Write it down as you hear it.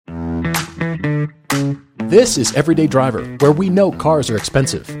This is Everyday Driver, where we know cars are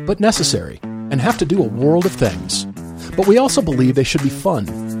expensive, but necessary, and have to do a world of things. But we also believe they should be fun.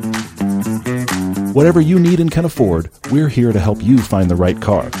 Whatever you need and can afford, we're here to help you find the right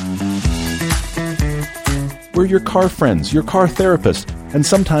car. We're your car friends, your car therapist, and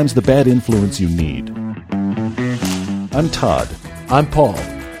sometimes the bad influence you need. I'm Todd. I'm Paul,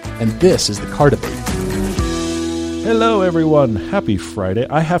 and this is the Car Debate. Hello, everyone. Happy Friday.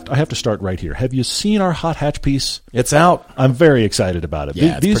 I have to start right here. Have you seen our hot hatch piece? It's out. I'm very excited about it.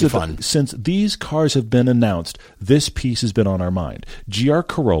 Yeah, it's pretty fun. Since these cars have been announced, this piece has been on our mind. GR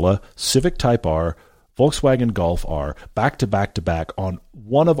Corolla, Civic Type R, Volkswagen Golf R, back to back on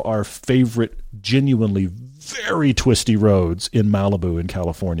one of our favorite, genuinely very twisty roads in Malibu in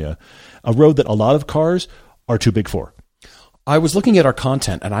California. A road that a lot of cars are too big for. I was looking at our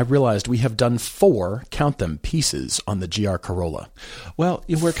content, and I realized we have done 4, count them, pieces on the GR Corolla. Well,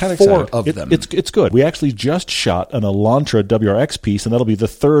 we're kind of excited. 4 of them. It's good. We actually just shot an Elantra WRX piece, and that'll be the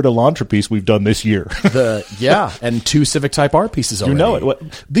 3rd Elantra piece we've done this year. And 2 Civic Type R pieces already. You know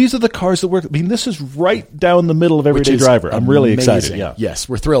it. These are the cars that work. I mean, this is right down the middle of Everyday Driver. I'm really excited. Yeah. Yes,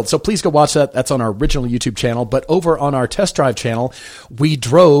 we're thrilled. So please go watch that. That's on our original YouTube channel. But over on our test drive channel, we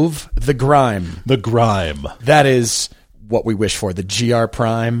drove the Grime. The Grime. That is what we wish for, the GR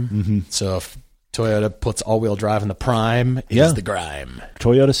Prime. Mm-hmm. So if Toyota puts all-wheel drive in the Prime, it is the Grime.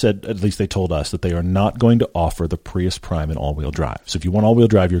 Toyota said, at least they told us, that they are not going to offer the Prius Prime in all-wheel drive. So if you want all-wheel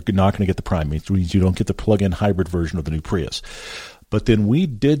drive, you're not going to get the Prime. It means you don't get the plug-in hybrid version of the new Prius. But then we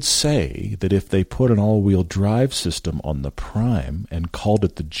did say that if they put an all-wheel drive system on the Prime and called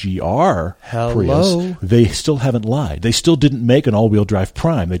it the GR Prius, they still haven't lied. They still didn't make an all-wheel drive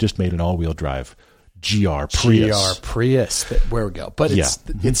Prime. They just made an all-wheel drive GR Prius. GR Prius. Where we go. But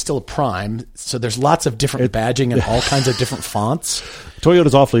it's still a Prime, so there's lots of different badging and all kinds of different fonts.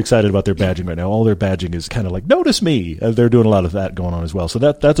 Toyota's awfully excited about their badging right now. All their badging is kind of like, notice me. They're doing a lot of that going on as well. So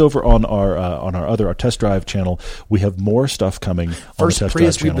that's over on our test drive channel. We have more stuff coming on the test drive channel.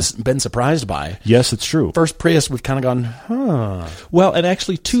 First Prius we've been surprised by. Yes, it's true. First Prius we've kind of gone, huh. Well, and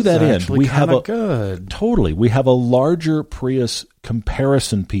actually to that end, we have we have a larger Prius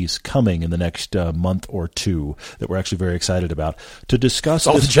comparison piece coming in the next month or two that we're actually very excited about to discuss.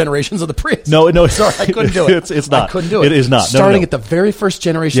 All the generations of the Prius. No, sorry, I couldn't do it. It's not. I couldn't do it. It is not. Starting at the very first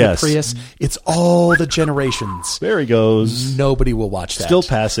generation of Prius, Mm-hmm. it's all the generations. There he goes. Nobody will watch that. Still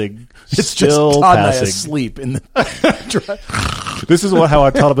passing. It's just Todd and I asleep in the This is how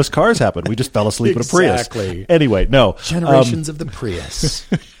autonomous cars happen. We just fell asleep in a Prius. Exactly. Anyway, no. Generations of the Prius.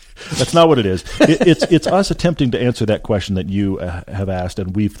 That's not what it is. It's us attempting to answer that question that you have asked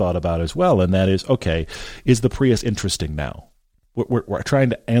and we've thought about as well, and that is, okay, is the Prius interesting now? We're trying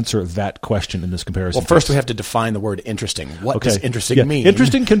to answer that question in this comparison. Well, first we have to define the word interesting. What does interesting mean?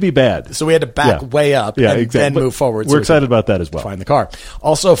 Interesting can be bad. So we had to back way up and then move forward. We're excited about that as well. Find the car.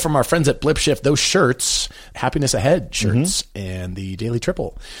 Also, from our friends at Blip Shift, those shirts, Happiness Ahead shirts, and the Daily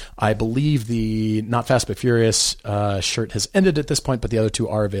Triple. I believe the Not Fast But Furious shirt has ended at this point, but the other 2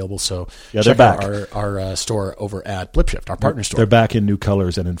 are available. So check out our store over at Blip Shift, our partner store. They're back in new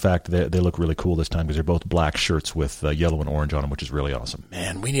colors, and in fact, they look really cool this time because they're both black shirts with yellow and orange on them, which is really awesome.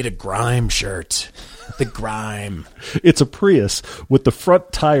 Man, we need a Grime shirt. The Grime. It's a Prius with the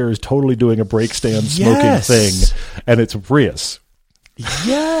front tires totally doing a brake stand smoking thing, and it's a Prius.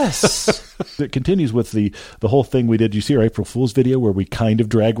 Yes. It continues with the whole thing we did. You see our April Fool's video where we kind of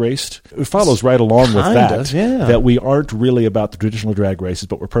drag raced? It follows right along with that. That we aren't really about the traditional drag races,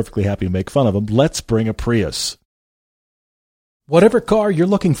 but we're perfectly happy to make fun of them. Let's bring a Prius. Whatever car you're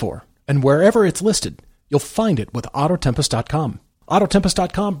looking for, and wherever it's listed, you'll find it with Autotempest.com.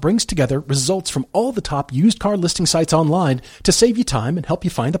 Autotempest.com brings together results from all the top used car listing sites online to save you time and help you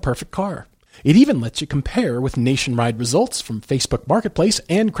find the perfect car. It even lets you compare with nationwide results from Facebook Marketplace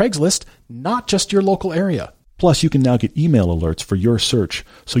and Craigslist, not just your local area. Plus, you can now get email alerts for your search,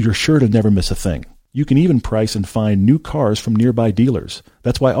 so you're sure to never miss a thing. You can even price and find new cars from nearby dealers.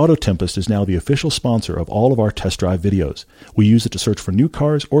 That's why AutoTempest is now the official sponsor of all of our test drive videos. We use it to search for new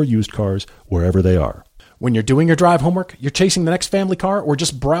cars or used cars wherever they are. When you're doing your drive homework, you're chasing the next family car, or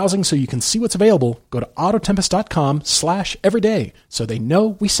just browsing so you can see what's available, go to Autotempest.com/everyday so they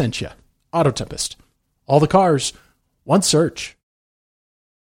know we sent you. Autotempest. All the cars, one search.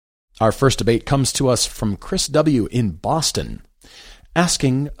 Our first debate comes to us from Chris W. in Boston,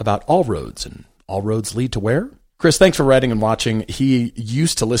 asking about all roads, and all roads lead to where? Chris, thanks for writing and watching. He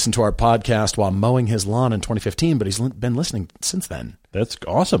used to listen to our podcast while mowing his lawn in 2015, but he's been listening since then. That's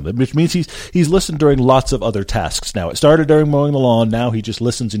awesome, which means he's listened during lots of other tasks now. It started during mowing the lawn. Now he just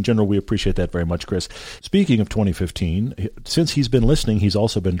listens in general. We appreciate that very much, Chris. Speaking of 2015, since he's been listening, he's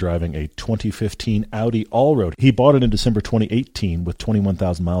also been driving a 2015 Audi Allroad. He bought it in December 2018 with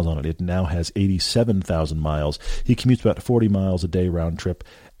 21,000 miles on it. It now has 87,000 miles. He commutes about 40 miles a day round trip,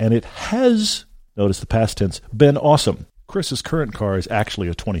 and it has, notice the past tense, been awesome. Chris's current car is actually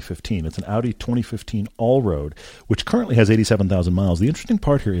a 2015. It's an Audi 2015 Allroad, which currently has 87,000 miles. The interesting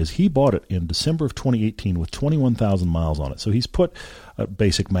part here is he bought it in December of 2018 with 21,000 miles on it. So he's put,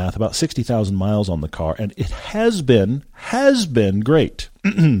 basic math, about 60,000 miles on the car, and it has been great.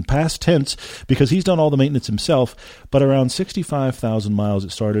 Past tense, because he's done all the maintenance himself, but around 65,000 miles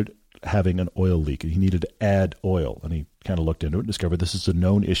it started having an oil leak. He needed to add oil, and he kind of looked into it and discovered this is a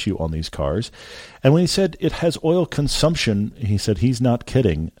known issue on these cars. And when he said it has oil consumption, he said he's not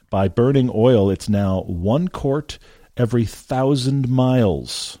kidding. By burning oil, it's now 1 quart every 1,000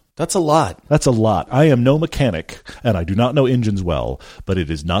 miles. That's a lot. That's a lot. I am no mechanic, and I do not know engines well, but it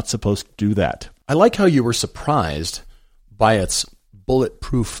is not supposed to do that. I like how you were surprised by its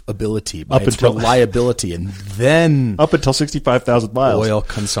bulletproof ability, by its reliability, and then up until 65,000 miles, oil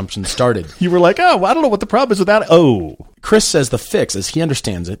consumption started. You were like, oh, I don't know what the problem is with that. Oh. Chris says the fix, as he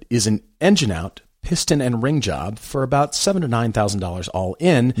understands it, is an engine out, piston and ring job for about $7,000 to $9,000 all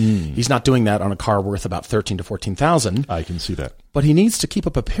in. He's not doing that on a car worth about $13,000 to $14,000. I can see that. But he needs to keep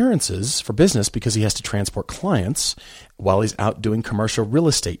up appearances for business because he has to transport clients while he's out doing commercial real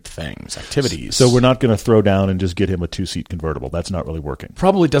estate things, activities. So we're not going to throw down and just get him a 2-seat convertible. That's not really working.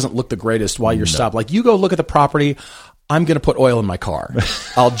 Probably doesn't look the greatest while you're stopped. Like, you go look at the property. I'm going to put oil in my car.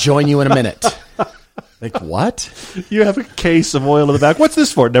 I'll join you in a minute. Like, what? You have a case of oil in the back. What's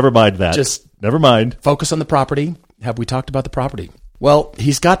this for? Never mind that. Just never mind. Focus on the property. Have we talked about the property? Well,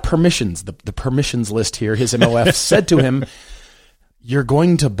 he's got permissions. The permissions list here. His MOF said to him, you're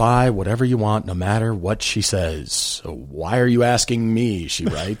going to buy whatever you want, no matter what she says. So why are you asking me? She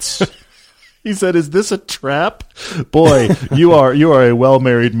writes. He said, is this a trap? Boy, you are a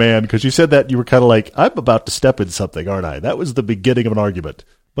well-married man, because you said that you were kind of like, I'm about to step in something, aren't I? That was the beginning of an argument.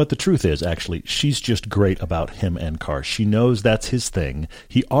 But the truth is, actually, she's just great about him and cars. She knows that's his thing.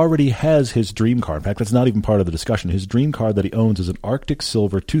 He already has his dream car. In fact, that's not even part of the discussion. His dream car that he owns is an Arctic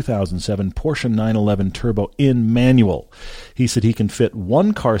Silver 2007 Porsche 911 Turbo in manual. He said he can fit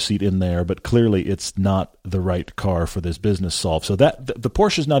 1 car seat in there, but clearly it's not the right car for this business solve. So that the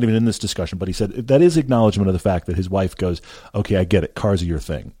Porsche's not even in this discussion, but he said that is acknowledgement of the fact that his wife goes, okay, I get it. Cars are your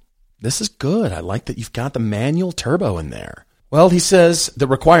thing. This is good. I like that you've got the manual turbo in there. Well, he says the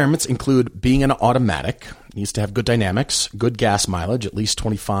requirements include being an automatic, needs to have good dynamics, good gas mileage, at least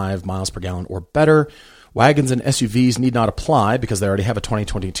 25 miles per gallon or better. Wagons and SUVs need not apply because they already have a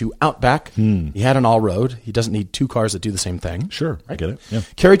 2022 Outback. He had an all-road. He doesn't need 2 cars that do the same thing. Sure, I get it. Yeah.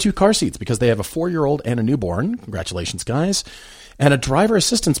 Carry 2 car seats because they have a 4-year-old and a newborn. Congratulations, guys. And a driver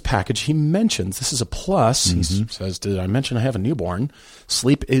assistance package, he mentions, this is a plus. He says, did I mention I have a newborn?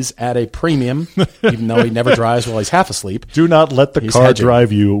 Sleep is at a premium, even though he never drives while he's half asleep. Do not let the car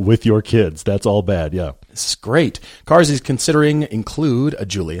drive you with your kids. That's all bad, yeah. This is great. Cars he's considering include a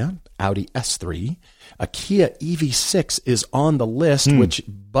Giulia, Audi S3, a Kia EV6 is on the list, which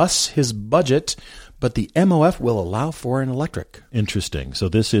busts his budget, but the MOF will allow for an electric. Interesting. So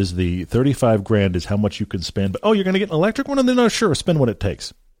this is the $35,000 is how much you can spend. But, you're going to get an electric one? And then, sure, spend what it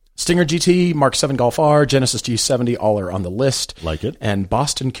takes. Stinger GT, Mark 7 Golf R, Genesis G70, all are on the list. Like it. And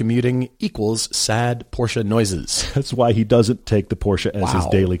Boston commuting equals sad Porsche noises. That's why he doesn't take the Porsche as his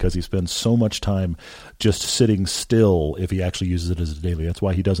daily, because he spends so much time just sitting still if he actually uses it as a daily. That's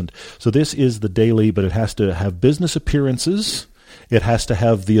why he doesn't. So this is the daily, but it has to have business appearances. It has to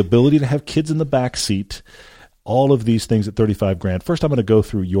have the ability to have kids in the back seat. All of these things at $35,000. First, I'm going to go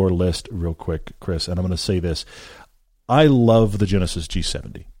through your list real quick, Chris, and I'm going to say this. I love the Genesis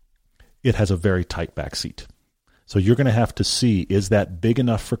G70. It has a very tight back seat. So you're going to have to see, is that big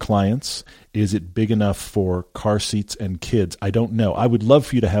enough for clients? Is it big enough for car seats and kids? I don't know. I would love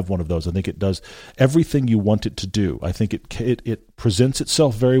for you to have one of those. I think it does everything you want it to do. I think it presents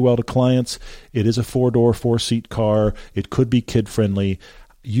itself very well to clients. It is a 4-door, 4-seat car. It could be kid-friendly.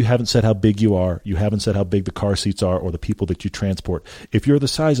 You haven't said how big you are. You haven't said how big the car seats are or the people that you transport. If you're the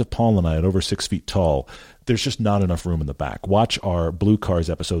size of Paul and I at over 6 feet tall, there's just not enough room in the back. Watch our Blue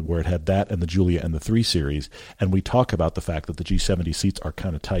Cars episode where it had that and the Giulia and the 3 Series, and we talk about the fact that the G70 seats are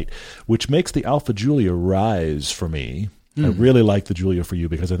kind of tight, which makes the Alfa Giulia rise for me. I really like the Giulia for you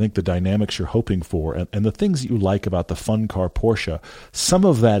because I think the dynamics you're hoping for and the things that you like about the fun car Porsche, some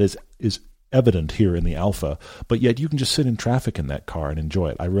of that is evident here in the Alpha, but yet you can just sit in traffic in that car and enjoy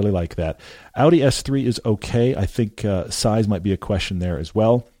it. I really like that. Audi S3 is okay. I think size might be a question there as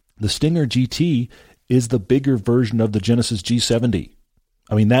well. The Stinger GT is the bigger version of the Genesis G70.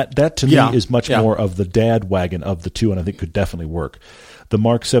 I mean, that to me is much more of the dad wagon of the two, and I think could definitely work. The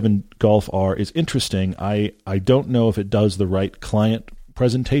Mark 7 Golf R is interesting. I don't know if it does the right client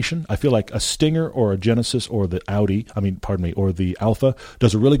presentation. I feel like a Stinger or a Genesis or the or the Alpha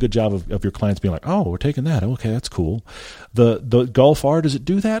does a really good job of your clients being like, oh, we're taking that. Okay, that's cool. The Golf R, does it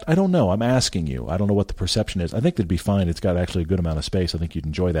do that? I don't know. I'm asking you. I don't know what the perception is. I think it'd be fine. It's got actually a good amount of space. I think you'd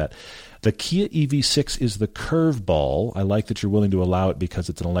enjoy that. The Kia EV6 is the curveball. I like that you're willing to allow it because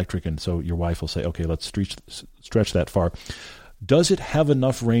it's an electric, and so your wife will say, okay, let's stretch that far. Does it have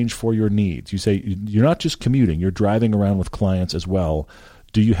enough range for your needs? You say you're not just commuting, you're driving around with clients as well.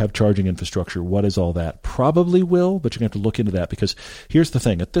 Do you have charging infrastructure? What is all that? Probably will, but you're going to have to look into that, because here's the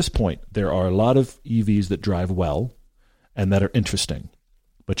thing. At this point, there are a lot of EVs that drive well and that are interesting,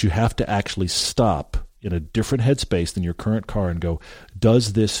 but you have to actually stop in a different headspace than your current car and go,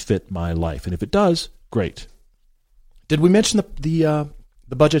 does this fit my life? And if it does, great. Did we mention the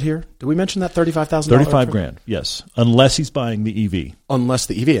budget here? Did we mention that $35,000? $35,000, yes. Unless he's buying the EV. Unless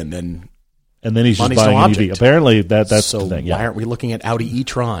the EV, and then he's just buying an EV. Apparently, that's so the thing. Why aren't we looking at Audi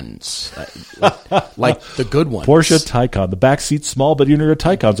e-trons, like the good ones? Porsche Taycan. The back seat's small, but you're a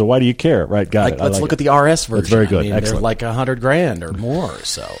Taycan, so why do you care? Right? Got it. Let's look at the RS version. That's very good. Excellent. They're like $100,000 or more.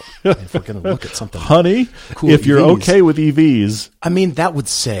 So if we're going to look at something, honey, cool if you're EVs, okay with EVs, I mean, that would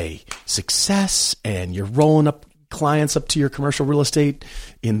say success, and you're rolling up clients up to your commercial real estate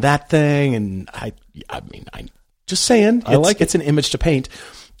in that thing. And I mean, I'm just saying, it's an image to paint.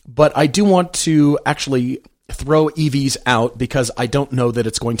 But I do want to actually throw EVs out because I don't know that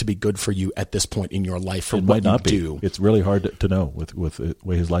it's going to be good for you at this point in your life for what you do. It's really hard to know with the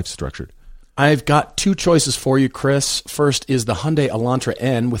way his life's structured. I've got two choices for you, Chris. First is the Hyundai Elantra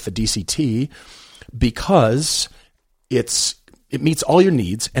N with the DCT, because it meets all your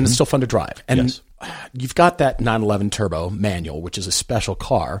needs and it's still fun to drive. And you've got that 911 turbo manual, which is a special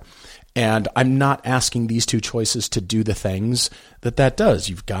car. And I'm not asking these two choices to do the things that does.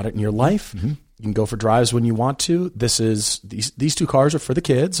 You've got it in your life. Mm-hmm. You can go for drives when you want to. These two cars are for the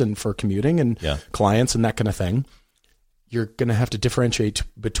kids and for commuting and clients and that kind of thing. You're going to have to differentiate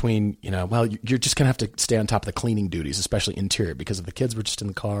between, you're just going to have to stay on top of the cleaning duties, especially interior, because if the kids were just in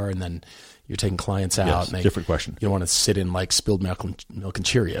the car and then you're taking clients out. Yes, and different question. You don't want to sit in like spilled milk and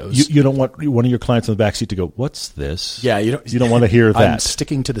Cheerios. You don't want one of your clients in the back seat to go, what's this? Yeah, you don't want to hear that. I'm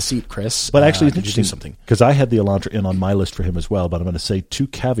sticking to the seat, Chris. But actually, it's interesting because I had the Elantra in on my list for him as well, but I'm going to say two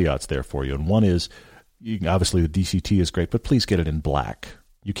caveats there for you. And one is, obviously the DCT is great, but please get it in black.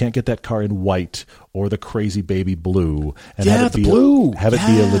 You can't get that car in white or the crazy baby blue and have it be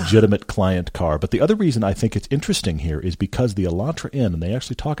a legitimate client car. But the other reason I think it's interesting here is because the Elantra N, and they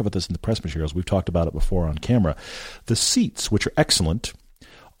actually talk about this in the press materials, we've talked about it before on camera, the seats, which are excellent,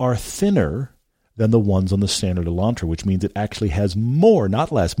 are thinner than the ones on the standard Elantra, which means it actually has more, not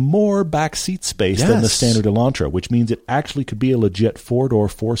less, more back seat space than the standard Elantra, which means it actually could be a legit four-door,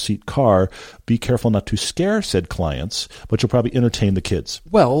 four-seat car. Be careful not to scare said clients, but you'll probably entertain the kids.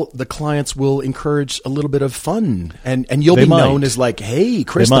 Well, the clients will encourage a little bit of fun, and you'll be known as like, hey,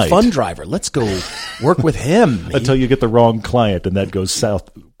 Chris, the fun driver, let's go work with him. Until you get the wrong client, and that goes south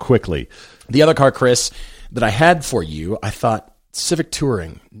quickly. The other car, Chris, that I had for you, I thought Civic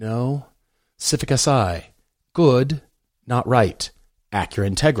Touring. No. Civic Si, good, not right. Acura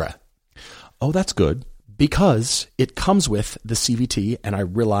Integra. Oh, that's good. Because it comes with the CVT, and I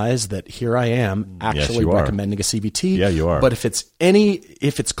realize that here I am actually recommending a CVT. Yeah, you are. But if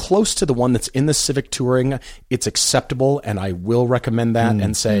it's close to the one that's in the Civic Touring, it's acceptable, and I will recommend that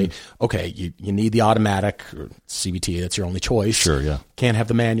and say, okay, you need the automatic or CVT, that's your only choice. Sure, yeah. Can't have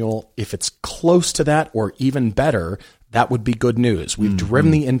the manual. If it's close to that, or even better, that would be good news. We've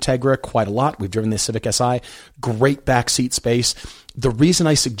driven the Integra quite a lot. We've driven the Civic Si. Great backseat space. The reason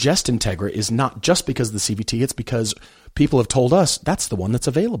I suggest Integra is not just because of the CVT. It's because people have told us that's the one that's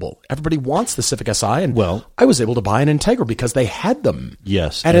available. Everybody wants the Civic Si, and I was able to buy an Integra because they had them at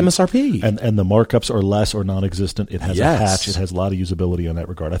MSRP. And the markups are less or non-existent. It has a hatch. It has a lot of usability in that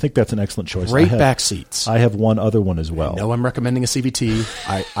regard. I think that's an excellent choice. Great back seats. I have one other one as well. No, I'm recommending a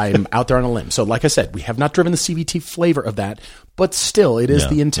CVT. I'm out there on a limb. So like I said, we have not driven the CVT flavor of that, but still, it is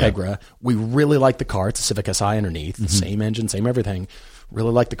the Integra. Yeah. We really like the car. It's a Civic Si underneath. Same engine, same everything.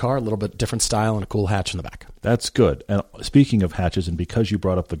 Really like the car, a little bit different style and a cool hatch in the back. That's good. And speaking of hatches, and because you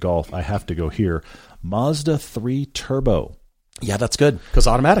brought up the Golf, I have to go here. Mazda 3 Turbo. Yeah, that's good. Because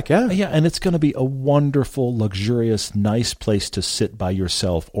automatic, yeah. Yeah, and it's going to be a wonderful, luxurious, nice place to sit by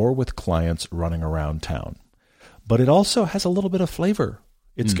yourself or with clients running around town. But it also has a little bit of flavor.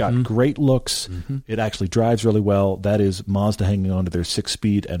 It's got great looks. It actually drives really well. That is Mazda hanging on to their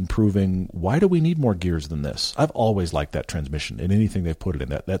 6-speed and proving, why do we need more gears than this? I've always liked that transmission in anything they've put it in.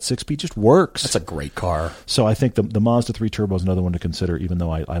 That 6-speed just works. That's a great car. So I think the Mazda 3 Turbo is another one to consider, even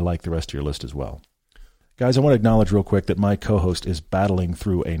though I like the rest of your list as well. Guys, I want to acknowledge real quick that my co-host is battling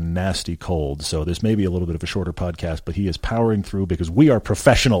through a nasty cold, so this may be a little bit of a shorter podcast, but he is powering through because we are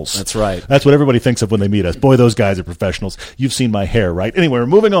professionals. That's right. That's what everybody thinks of when they meet us. Boy, those guys are professionals. You've seen my hair, right? Anyway, we're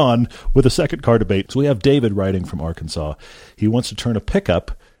moving on with a second car debate. So we have David writing from Arkansas. He wants to turn a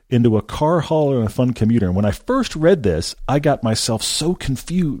pickup into a car hauler and a fun commuter. And when I first read this, I got myself so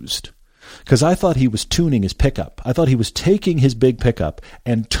confused. Because I thought he was tuning his pickup. I thought he was taking his big pickup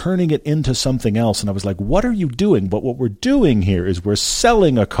and turning it into something else. And I was like, what are you doing? But what we're doing here is we're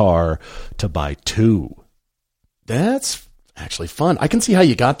selling a car to buy two. That's actually fun. I can see how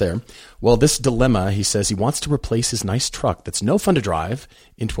you got there. Well, this dilemma, he says he wants to replace his nice truck that's no fun to drive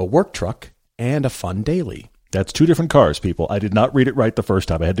into a work truck and a fun daily. That's two different cars, people. I did not read it right the first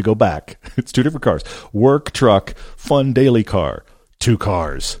time. I had to go back. It's two different cars. Work truck, fun daily car. Two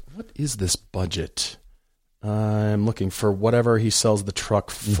cars. What is this budget? I'm looking for whatever he sells the truck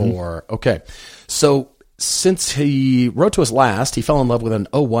for. Okay. So since he wrote to us last, he fell in love with an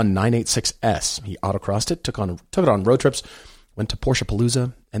 01 986S. He autocrossed it, took it on road trips, went to Porsche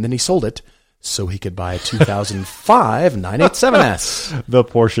Palooza, and then he sold it so he could buy a 2005 987S. The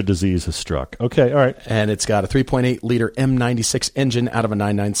Porsche disease has struck. Okay, all right. And it's got a 3.8-liter M96 engine out of a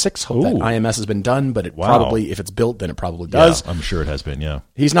 996. Hope that IMS has been done, but it probably, if it's built, then it probably does. Yeah, I'm sure it has been, yeah.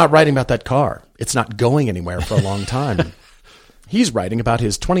 He's not writing about that car. It's not going anywhere for a long time. He's writing about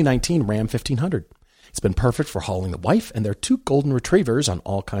his 2019 Ram 1500. It's been perfect for hauling the wife and their two golden retrievers on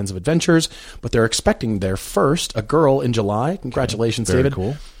all kinds of adventures, but they're expecting their first, a girl, in July. Congratulations, Very David.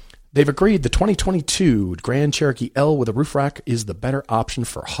 Cool. They've agreed the 2022 Grand Cherokee L with a roof rack is the better option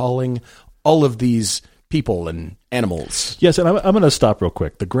for hauling all of these people and animals. Yes, and I'm going to stop real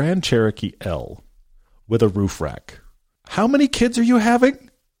quick. The Grand Cherokee L with a roof rack. How many kids are you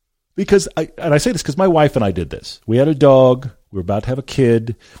having? Because, I say this because my wife and I did this. We had a dog. We were about to have a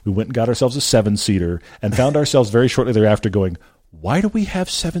kid. We went and got ourselves a 7-seater and found ourselves very shortly thereafter going, why do we have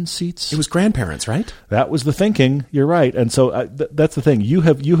 7 seats? It was grandparents, right? That was the thinking. You're right. And so that's the thing. You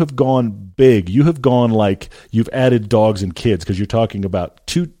have gone big. You have gone like you've added dogs and kids because you're talking about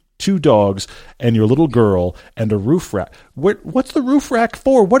two dogs and your little girl and a roof rack. What's the roof rack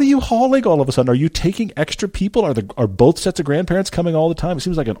for? What are you hauling all of a sudden? Are you taking extra people? Are both sets of grandparents coming all the time? It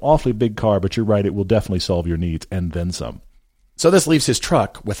seems like an awfully big car, but you're right. It will definitely solve your needs and then some. So this leaves his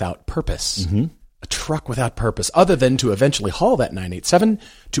truck without purpose. Mm-hmm. A truck without purpose, other than to eventually haul that 987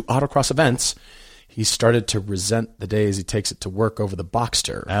 to autocross events. He started to resent the days he takes it to work over the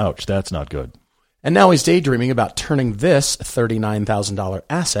Boxster. Ouch, that's not good. And now he's daydreaming about turning this $39,000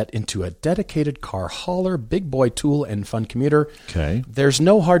 asset into a dedicated car hauler, big boy tool, and fun commuter. Okay. There's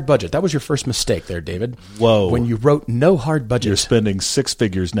no hard budget. That was your first mistake there, David. Whoa. When you wrote no hard budget. You're spending 6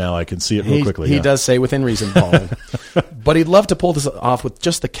 figures now. I can see it real quickly. He does say within reason, Paul. But he'd love to pull this off with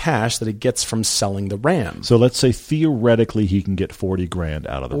just the cash that he gets from selling the Ram. So let's say theoretically he can get $40,000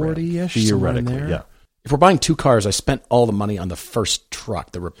 out of the Ram. 40-ish, theoretically, there. Yeah. If we're buying 2 cars, I spent all the money on the first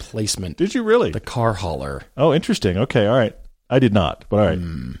truck, the replacement. Did you really? The car hauler. Oh, interesting. Okay, all right. I did not, but all right.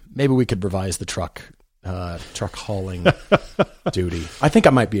 Maybe we could revise the truck hauling duty. I think I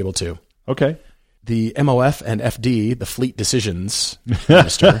might be able to. Okay. The MOF and FD, the Fleet Decisions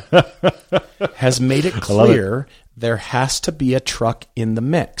Minister, has made it clear there has to be a truck in the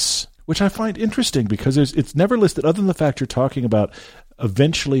mix. Which I find interesting because it's never listed, other than the fact you're talking about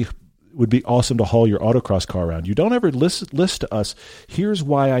eventually would be awesome to haul your autocross car around. You don't ever list to us, here's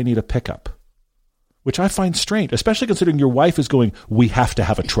why I need a pickup, which I find strange, especially considering your wife is going, we have to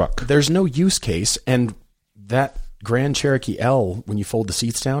have a truck. There's no use case, and that Grand Cherokee L, when you fold the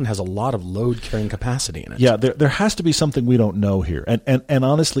seats down, has a lot of load-carrying capacity in it. Yeah, there has to be something we don't know here. And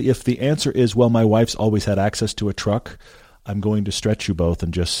honestly, if the answer is, well, my wife's always had access to a truck, I'm going to stretch you both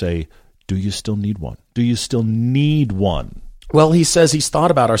and just say, do you still need one? Do you still need one? Well, he says he's thought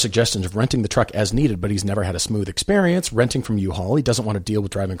about our suggestions of renting the truck as needed, but he's never had a smooth experience renting from U-Haul. He doesn't want to deal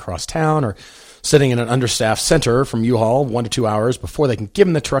with driving across town or sitting in an understaffed center from U-Haul 1 to 2 hours before they can give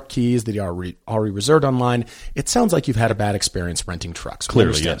him the truck keys that he already reserved online. It sounds like you've had a bad experience renting trucks.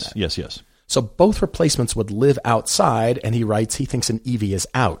 Clearly, yes. Yes. So both replacements would live outside, and he writes he thinks an EV is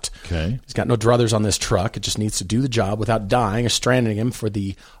out. Okay. He's got no druthers on this truck. It just needs to do the job without dying or stranding him for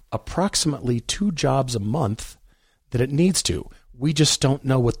the approximately 2 jobs a month that it needs to. We just don't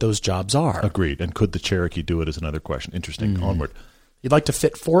know what those jobs are. Agreed. And could the Cherokee do it is another question. Interesting. Onward. He'd like to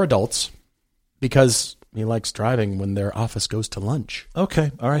fit 4 adults because he likes driving when their office goes to lunch.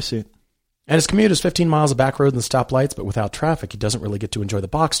 Okay. All right, I see it. And his commute is 15 miles of back road and the stoplights, but without traffic, he doesn't really get to enjoy the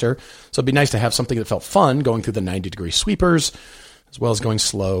Boxster. So it'd be nice to have something that felt fun, going through the 90-degree sweepers, as well as going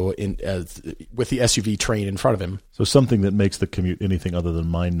slow with the SUV train in front of him. So something that makes the commute anything other than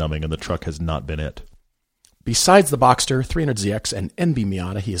mind-numbing, and the truck has not been it. Besides the Boxster, 300ZX, and NB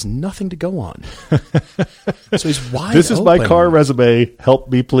Miata, he has nothing to go on. So he's wide This is open. my car resume. Help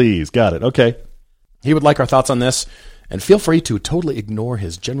me, please. Got it. Okay. He would like our thoughts on this, and feel free to totally ignore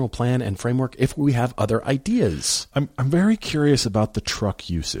his general plan and framework if we have other ideas. I'm very curious about the truck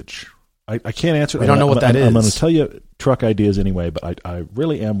usage. I can't answer. We don't know what that is. I'm going to tell you truck ideas anyway, but I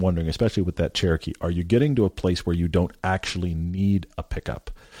really am wondering, especially with that Cherokee, are you getting to a place where you don't actually need a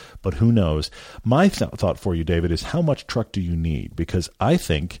pickup? But who knows? My thought for you, David, is how much truck do you need? Because I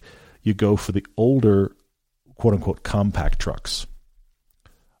think you go for the older, quote-unquote, compact trucks.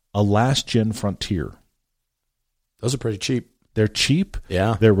 A last-gen Frontier. Those are pretty cheap. They're cheap.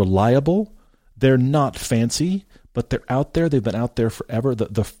 Yeah. They're reliable. They're not fancy, but they're out there. They've been out there forever.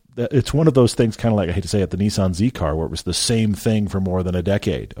 It's one of those things, kind of like, I hate to say it, the Nissan Z car, where it was the same thing for more than a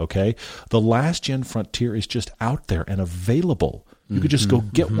decade, okay? The last-gen Frontier is just out there and available. You could just go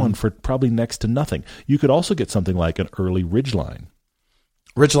get one for probably next to nothing. You could also get something like an early Ridgeline.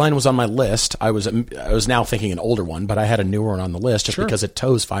 Ridgeline was on my list. I was now thinking an older one, but I had a newer one on the list just because it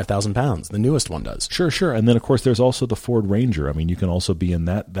tows 5,000 pounds. The newest one does. Sure. And then, of course, there's also the Ford Ranger. I mean, you can also be in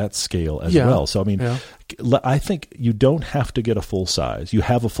that scale as well. So, I mean, I think you don't have to get a full size. You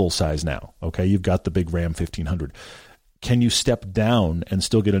have a full size now, okay? You've got the big Ram 1500. Can you step down and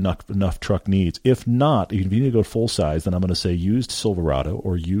still get enough truck needs? If not, if you need to go full size, then I'm going to say used Silverado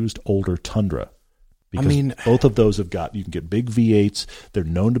or used older Tundra. Because both of those you can get big V8s. They're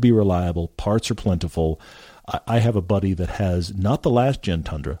known to be reliable. Parts are plentiful. I have a buddy that has not the last gen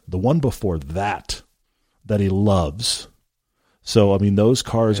Tundra, the one before that he loves. So, I mean, those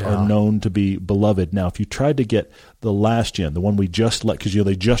cars are known to be beloved. Now, if you tried to get the last gen, the one we just because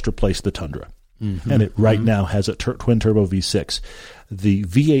they just replaced the Tundra, and it right now has a twin turbo V6. The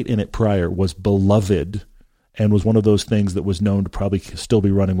V8 in it prior was beloved and was one of those things that was known to probably still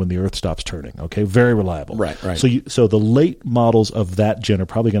be running when the Earth stops turning. Okay, very reliable. Right. So the late models of that gen are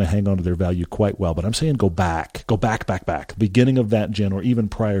probably going to hang on to their value quite well. But I'm saying go back. Beginning of that gen, or even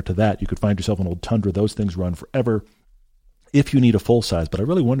prior to that, you could find yourself an old Tundra. Those things run forever if you need a full size. But I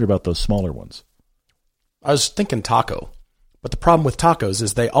really wonder about those smaller ones. I was thinking Taco, but the problem with Tacos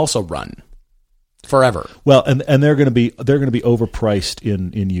is they also run forever. Well, and they're going to be overpriced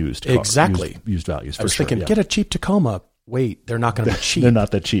in used cars, exactly used values. I was thinking get a cheap Tacoma. Wait, they're not going to be cheap. They're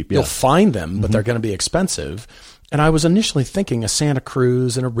not that cheap. Yeah. You'll find them, but they're going to be expensive. And I was initially thinking a Santa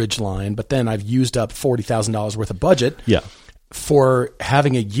Cruz and a Ridgeline, but then I've used up $40,000 worth of budget. For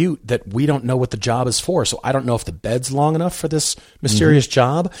having a ute that we don't know what the job is for. So I don't know if the bed's long enough for this mysterious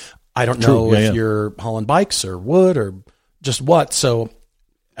job. I don't know if you're hauling bikes or wood or just what. So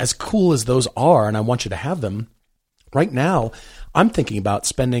as cool as those are, and I want you to have them, right now I'm thinking about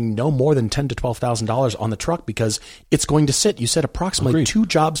spending no more than $10,000 to $12,000 on the truck because it's going to sit. You said approximately 2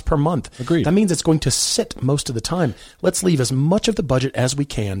 jobs per month. Agreed. That means it's going to sit most of the time. Let's leave as much of the budget as we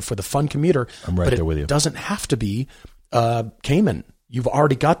can for the fun commuter. I'm right there with you. It doesn't have to be Cayman. You've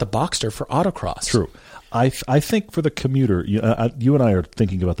already got the Boxster for autocross. True. I think for the commuter, you and I are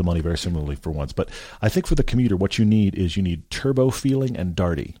thinking about the money very similarly for once, but I think for the commuter, what you need turbo feeling and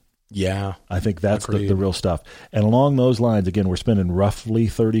darty. Yeah. I think that's the real stuff. And along those lines, again, we're spending roughly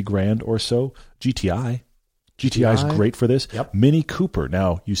 $30,000 or so. GTI is great for this. Yep. Mini Cooper.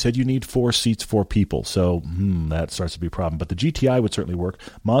 Now, you said you need 4 seats, 4 people, so that starts to be a problem. But the GTI would certainly work.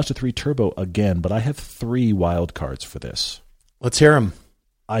 Mazda 3 Turbo again, but I have 3 wild cards for this. Let's hear them.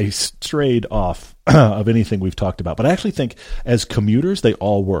 I strayed off of anything we've talked about, but I actually think as commuters, they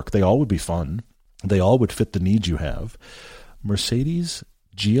all work. They all would be fun. They all would fit the needs you have. Mercedes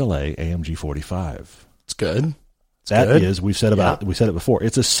GLA AMG 45. It's good. We've said it before.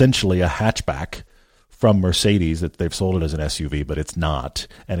 It's essentially a hatchback from Mercedes that they've sold it as an SUV, but it's not.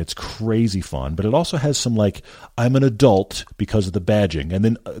 And it's crazy fun. But it also has some I'm an adult because of the badging.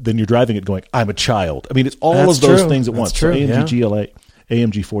 And then you're driving it going, I'm a child. I mean, it's all of those things at once. True, so AMG GLA,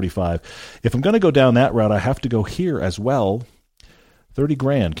 AMG 45. If I'm going to go down that route, I have to go here as well.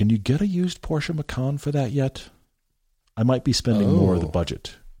 $30,000. Can you get a used Porsche Macan for that yet? I might be spending more of the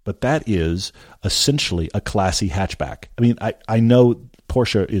budget. But that is essentially a classy hatchback. I mean, I know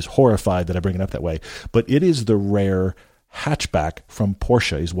Porsche is horrified that I bring it up that way, but it is the rare hatchback from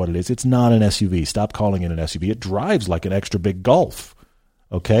Porsche is what it is. It's not an SUV. Stop calling it an SUV. It drives like an extra big Golf.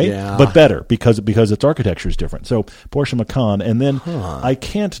 Okay, yeah. But better because its architecture is different. So Porsche Macan, and then I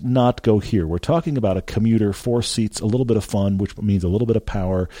can't not go here. We're talking about a commuter, 4 seats, a little bit of fun, which means a little bit of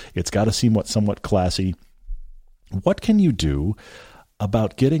power. It's got to seem somewhat classy. What can you do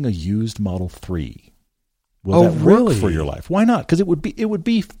about getting a used Model 3? Will that work for your life? Why not? Because it would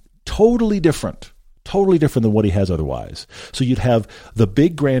be totally different than what he has otherwise. So you'd have the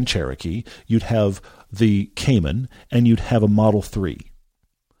big Grand Cherokee, you'd have the Cayman, and you'd have a Model 3.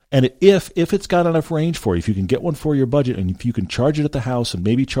 And if it's got enough range for you, if you can get one for your budget, and if you can charge it at the house and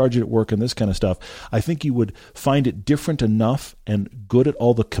maybe charge it at work and this kind of stuff, I think you would find it different enough and good at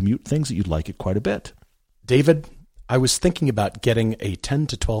all the commute things that you'd like it quite a bit. David, I was thinking about getting a $10,000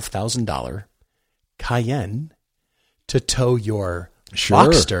 to $12,000 Cayenne to tow your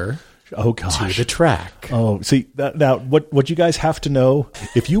Boxster to the track. Oh, see, now what you guys have to know,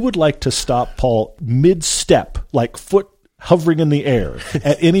 if you would like to stop Paul mid-step, like foot hovering in the air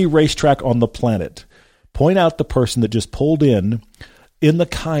at any racetrack on the planet, point out the person that just pulled in the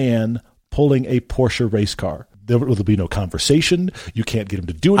Cayenne pulling a Porsche race car. There will be no conversation. You can't get him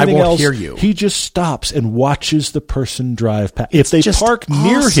to do anything else. I won't hear you. He just stops and watches the person drive past. If they park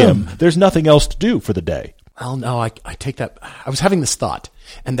near him, there's nothing else to do for the day. Well, no, I take that. I was having this thought,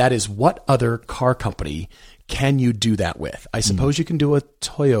 and that is, what other car company can you do that with? I suppose you can do a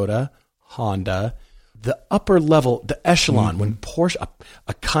Toyota, Honda, the upper level, the echelon, when Porsche,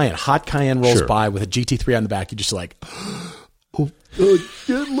 a Cayenne, hot Cayenne rolls by with a GT3 on the back, you're just like, oh,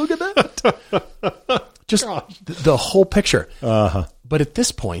 look at that. Just the whole picture. Uh-huh. But at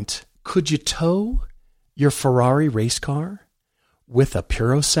this point, could you tow your Ferrari race car with a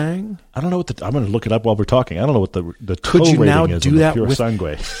Purosang? I don't know what I'm going to look it up while we're talking. I don't know what the could tow you rating now is do on that the with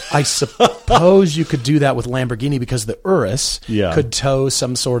Purosang. I suppose you could do that with Lamborghini, because the Urus could tow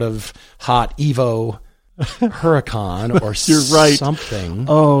some sort of hot Evo Huracan or something.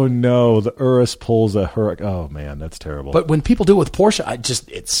 Oh no, the Urus pulls a Huracan. Oh man, that's terrible. But when people do it with Porsche,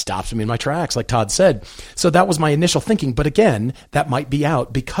 it stops me in my tracks, like Todd said. So that was my initial thinking. But again, that might be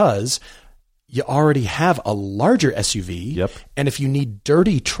out because you already have a larger SUV. Yep. And if you need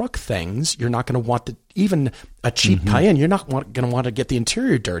dirty truck things, you're not going to want even a cheap Cayenne. You're not going to want to get the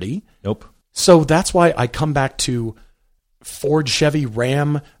interior dirty. Nope. So that's why I come back to Ford, Chevy,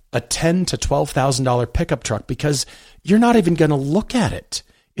 Ram, a $10,000 to $12,000 pickup truck, because you're not even going to look at it.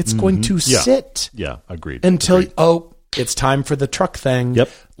 It's going to sit. Yeah, agreed. Until, it's time for the truck thing. Yep.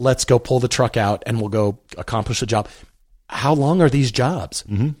 Let's go pull the truck out and we'll go accomplish the job. How long are these jobs?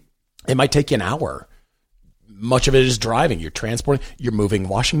 It might take you an hour. Much of it is driving. You're transporting. You're moving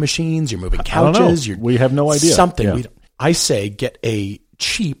washing machines. You're moving couches. We have no idea. Something. Yeah. I say get a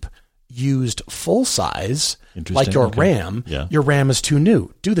cheap used full size, like your Ram. Yeah. Your Ram is too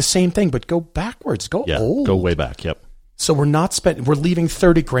new. Do the same thing, but go backwards. Go old. Go way back. Yep. So we're not spending. We're leaving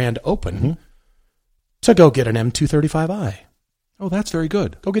 $30,000 open to go get an M235i. Oh, that's very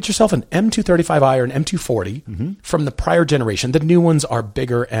good. Go get yourself an M235i or an M240 from the prior generation. The new ones are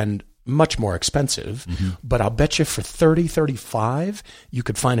bigger and much more expensive, but I'll bet you for $30,000-$35,000 you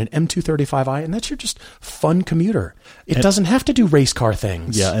could find an M235i, and that's your just fun commuter. It doesn't have to do race car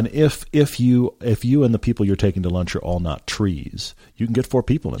things. Yeah, and if you and the people you're taking to lunch are all not trees, you can get 4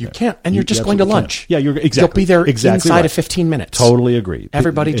 people in there. You can't, and you're just going to lunch. Yeah, you're exactly. You'll be there inside right. of 15 minutes. Totally agree.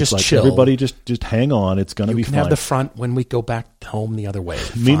 Everybody just chill. Everybody just hang on. It's going to be fine. You can have the front when we go back home the other way.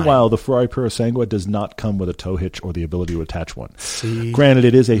 Meanwhile, the Ferrari Purosangua does not come with a tow hitch or the ability to attach one. See? Granted,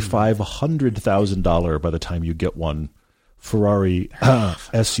 it is a $500,000 by the time you get one Ferrari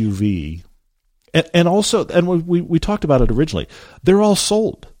SUV. And also, and we talked about it originally, they're all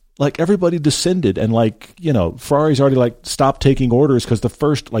sold. Like, everybody descended, and Ferrari's already stopped taking orders because the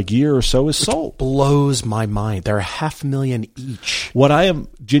first year or so is sold. Blows my mind. They're $500,000 each. What I am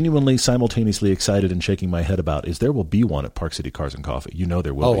genuinely simultaneously excited and shaking my head about is there will be one at Park City Cars and Coffee.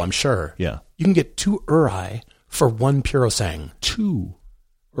 There will be. Oh, I'm sure. Yeah. You can get 2 Uri for 1 Purosang. 2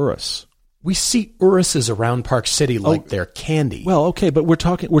 Urus. We see Uruses around Park City like they're candy. Well, okay, but we're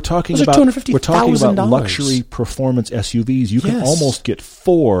talking Those about $250,000. luxury performance SUVs. You can almost get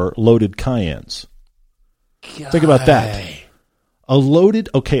 4 loaded Cayennes. Think about that. A loaded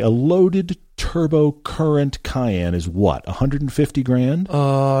turbo current Cayenne is what?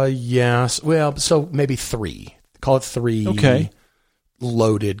 $150,000? Yes. Well, so maybe 3. Call it 3. Okay.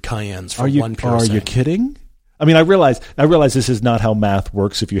 Loaded Cayennes for 1 Purosang. Are you kidding? I mean, I realize this is not how math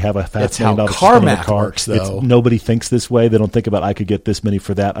works. If you have a That's $500,000 how car math works, though. Nobody thinks this way. They don't think about I could get this many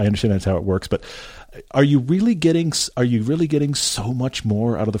for that. I understand that's how it works, but are you really getting so much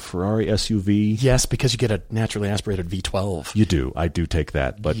more out of the Ferrari SUV? Yes, because you get a naturally aspirated V12. You do. I do take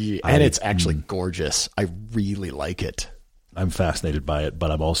that, but and it's actually gorgeous. I really like it. I'm fascinated by it,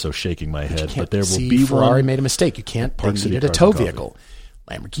 but I'm also shaking my head. But there will see, be Ferrari one. made a mistake. You can't. Park They City needed a Cars tow and Coffee. vehicle.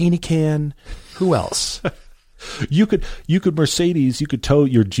 Lamborghini can. Who else? You could Mercedes. You could tow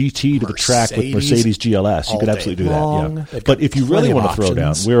your GT to the track with Mercedes GLS. You could absolutely do that. Yeah. But if you really want to throw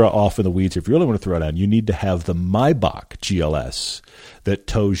down, we're off in the weeds. If you really want to throw down, you need to have the Maybach GLS that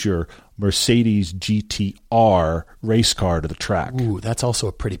tows your Mercedes GTR race car to the track. Ooh, that's also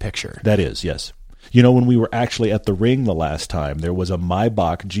a pretty picture. That is, yes. You know, when we were actually at the Ring the last time, there was a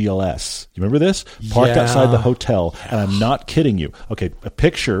Maybach GLS. You remember this? Parked outside the hotel, and I'm not kidding you. Okay,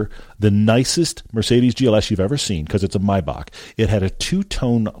 picture the nicest Mercedes GLS you've ever seen, because it's a Maybach. It had a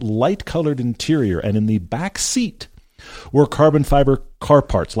two-tone light-colored interior, and in the back seat were carbon fiber car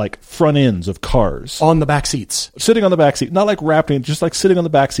parts, like front ends of cars. On the back seats. Sitting on the back seat. Not like wrapped in, just like sitting on the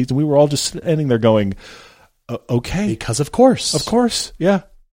back seats, and we were all just standing there going, okay. Because of course. Of course, yeah.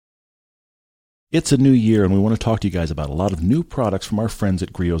 It's a new year, and we want to talk to you guys about a lot of new products from our friends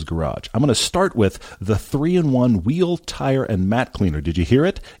at Griot's Garage. I'm going to start with the 3-in-1 wheel, tire, and mat cleaner. Did you hear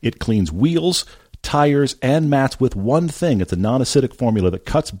it? It cleans wheels, tires, and mats with one thing. It's a non-acidic formula that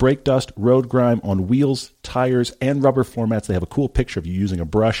cuts brake dust, road grime on wheels, tires, and rubber floor mats. They have a cool picture of you using a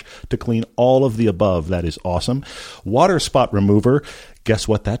brush to clean all of the above. That is awesome. Water spot remover. Guess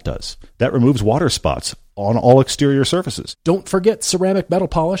what that does? That removes water spots on all exterior surfaces. Don't forget ceramic metal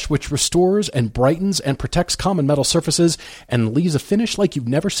polish, which restores and brightens and protects common metal surfaces and leaves a finish like you've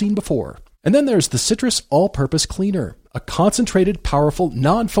never seen before. And then there's the Citrus All-Purpose Cleaner, a concentrated, powerful,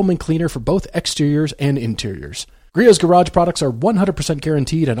 non-foaming cleaner for both exteriors and interiors. Griot's Garage products are 100%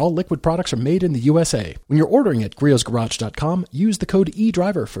 guaranteed, and all liquid products are made in the USA. When you're ordering at griotsgarage.com, use the code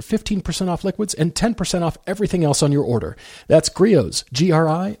eDriver for 15% off liquids and 10% off everything else on your order. That's Griot's,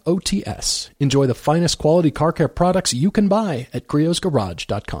 Griots. Enjoy the finest quality car care products you can buy at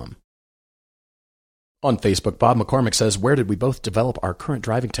griotsgarage.com. On Facebook, Bob McCormick says, where did we both develop our current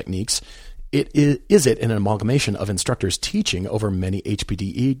driving techniques? Is it an amalgamation of instructors teaching over many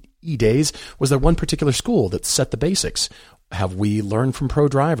HPDE days? Was there one particular school that set the basics? Have we learned from pro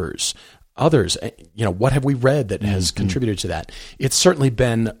drivers? Others, what have we read that has contributed to that? It's certainly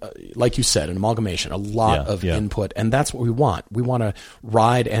been, like you said, an amalgamation, a lot of input, and that's what we want. We want to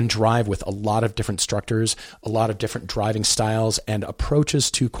ride and drive with a lot of different instructors, a lot of different driving styles and approaches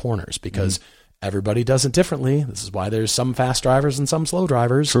to corners, because everybody does it differently. This is why there's some fast drivers and some slow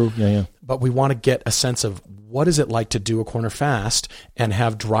drivers. True, yeah. But we want to get a sense of what is it like to do a corner fast and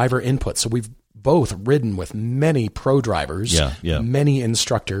have driver input. So we've both ridden with many pro drivers, many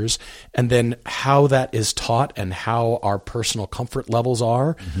instructors, and then how that is taught and how our personal comfort levels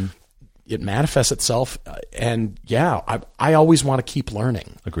are. It manifests itself. And I always want to keep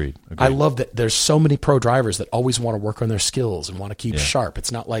learning. Agreed. I love that there's so many pro drivers that always want to work on their skills and want to keep sharp.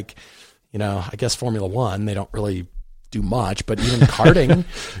 It's not like, I guess Formula One, they don't really do much, but even karting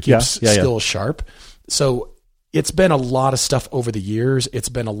keeps skills sharp. So it's been a lot of stuff over the years. It's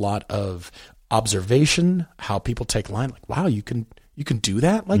been a lot of observation, how people take line, like, wow, you can do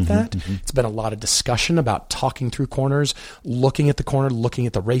that like that. It's been a lot of discussion about talking through corners, looking at the corner, looking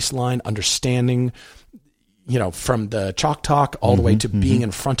at the race line, understanding, from the chalk talk all the way to being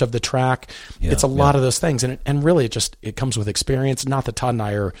in front of the track. It's a lot of those things. And really it comes with experience. Not that Todd and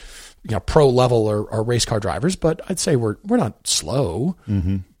I are, pro level or race car drivers, but I'd say we're not slow.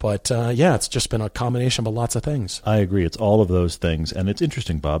 But it's just been a combination of lots of things. I agree. It's all of those things. And it's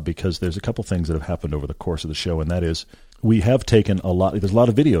interesting, Bob, because there's a couple things that have happened over the course of the show, and that is we have taken there's a lot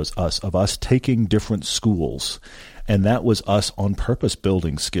of videos of us taking different schools, and that was us on purpose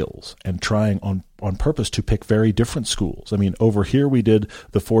building skills and trying on purpose to pick very different schools. I mean, over here we did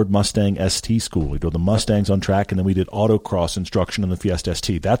the Ford Mustang ST school. We did the Mustangs on track, and then we did autocross instruction in the Fiesta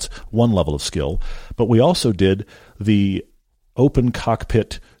ST. That's one level of skill. But we also did the open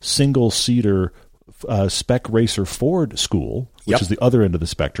cockpit single-seater spec racer Ford school, which is the other end of the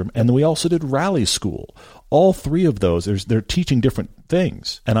spectrum. And then we also did rally school. All three of those, they're teaching different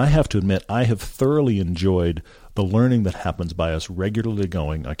things. And I have to admit, I have thoroughly enjoyed the learning that happens by us regularly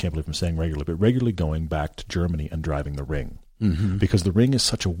going, I can't believe I'm saying regularly, but regularly going back to Germany and driving the Ring. Because the Ring is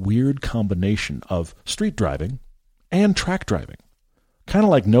such a weird combination of street driving and track driving. Kind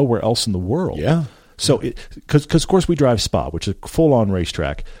of like nowhere else in the world. Yeah. So, because of course we drive Spa, which is a full-on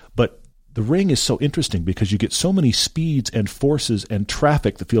racetrack, but the ring is so interesting because you get so many speeds and forces and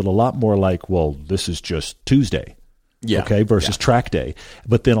traffic that feel a lot more like, well, this is just Tuesday. Yeah. Okay, versus track day.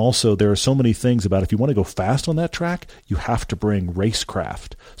 But then also there are so many things about if you want to go fast on that track, you have to bring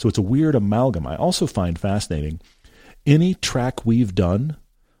racecraft. So it's a weird amalgam. I also find fascinating any track we've done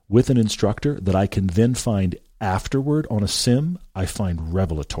with an instructor that I can then find afterward on a sim, I find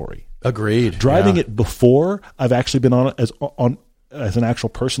revelatory. Agreed. Driving it before I've actually been on it as an actual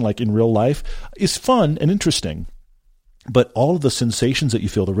person, like in real life, is fun and interesting. But all of the sensations that you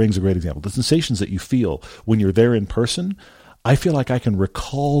feel, the ring's a great example, the sensations that you feel when you're there in person, I feel like I can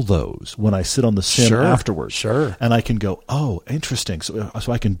recall those when I sit on the sim afterwards. Sure. And I can go, oh, interesting. So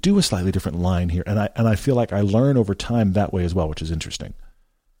I can do a slightly different line here. And I feel like I learn over time that way as well, which is interesting.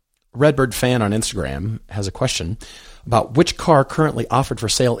 Redbird Fan on Instagram has a question about which car currently offered for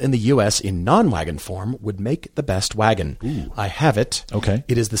sale in the U.S. in non-wagon form would make the best wagon. Ooh. I have it. Okay.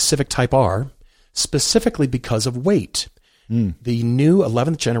 It is the Civic Type R, specifically because of weight. The new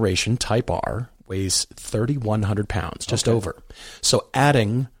 11th generation Type R weighs 3,100 pounds, just over. So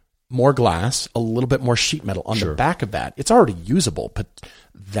adding more glass, a little bit more sheet metal on the back of that, it's already usable, but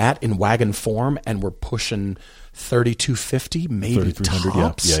that in wagon form, and we're pushing 3,250, maybe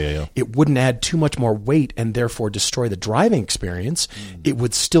tops. Yeah. It wouldn't add too much more weight and therefore destroy the driving experience. It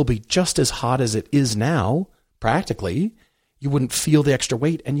would still be just as hot as it is now, practically. You wouldn't feel the extra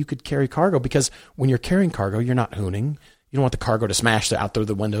weight, and you could carry cargo, because when you're carrying cargo, you're not hooning. You don't want the cargo to smash out through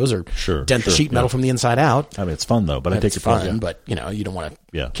the windows or dent the sheet metal from the inside out. I mean, it's fun though, but I take your point. But you don't want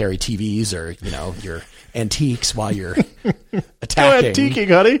to carry TVs or your antiques while you're attacking. No antiquing,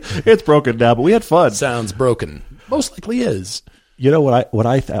 honey. It's broken now, but we had fun. Sounds broken. Most likely is. You know what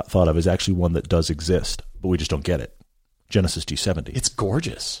I thought of is actually one that does exist, but we just don't get it. Genesis G70. It's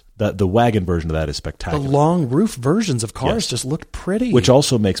gorgeous. The wagon version of that is spectacular. The long roof versions of cars just look pretty. Which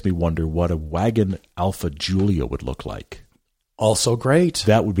also makes me wonder what a wagon Alpha Giulia would look like. Also great.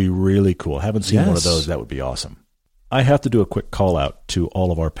 That would be really cool. Haven't seen one of those. That would be awesome. I have to do a quick call out to all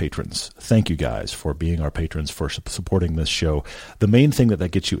of our patrons. Thank you guys for being our patrons, for supporting this show. The main thing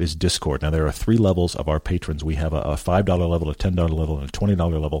that gets you is Discord. Now, there are 3 levels of our patrons. We have a $5 level, a $10 level, and a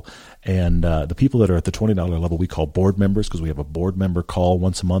 $20 level. And the people that are at the $20 level, we call board members, because we have a board member call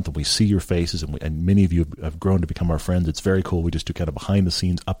once a month, and we see your faces, and many of you have grown to become our friends. It's very cool. We just do kind of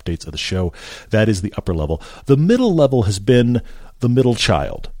behind-the-scenes updates of the show. That is the upper level. The middle level has been the middle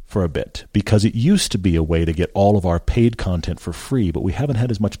child for a bit, because it used to be a way to get all of our paid content for free, but we haven't had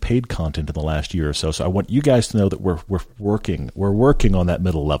as much paid content in the last year or so. So I want you guys to know that we're working on that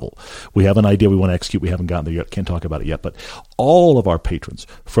middle level. We have an idea we want to execute. We haven't gotten there yet. Can't talk about it yet. But all of our patrons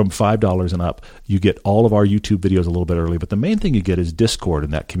from $5 and up, you get all of our YouTube videos a little bit early. But the main thing you get is Discord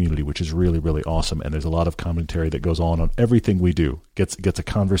in that community, which is really, really awesome. And there's a lot of commentary that goes on everything we do. Gets a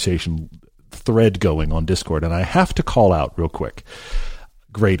conversation thread going on Discord. And I have to call out real quick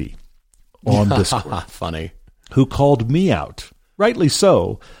Grady on Discord. Funny. Who called me out, rightly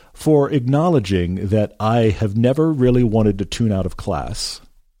so, for acknowledging that I have never really wanted to tune out of class.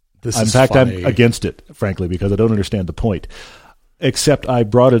 In fact, funny. I'm against it, frankly, because I don't understand the point. Except I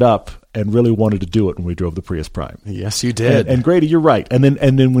brought it up and really wanted to do it when we drove the Prius Prime. Yes, you did. And Grady, you're right. And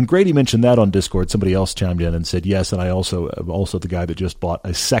then when Grady mentioned that on Discord, somebody else chimed in and said, yes, and I also the guy that just bought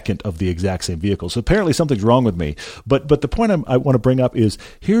a second of the exact same vehicle. So apparently something's wrong with me. But the point I want to bring up is,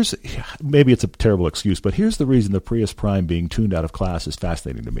 maybe it's a terrible excuse, but here's the reason the Prius Prime being tuned out of class is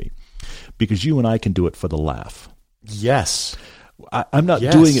fascinating to me. Because you and I can do it for the laugh. Yes. I'm not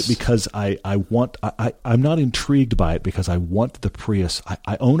doing it because I'm not intrigued by it because I want the Prius.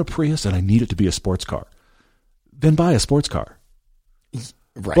 I own a Prius and I need it to be a sports car. Then buy a sports car.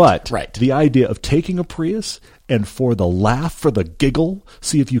 Right. But the idea of taking a Prius and for the laugh, for the giggle,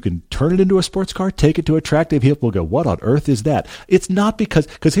 see if you can turn it into a sports car, take it to a track day, people will go, what on earth is that? It's not because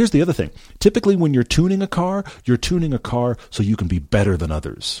here's the other thing. Typically when you're tuning a car so you can be better than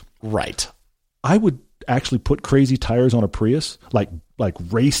others. Right. I would actually put crazy tires on a Prius, like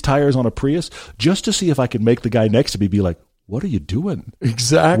race tires on a Prius, just to see if I could make the guy next to me be like, what are you doing?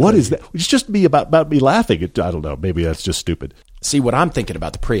 Exactly. What is that? It's just be about me laughing. I don't know. Maybe that's just stupid. See, what I'm thinking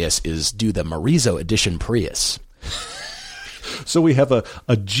about the Prius is do the Marizo edition Prius. So we have a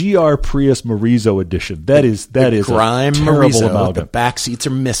GR Prius Marizo edition. That is grime a terrible Marizo. amalgam. The back seats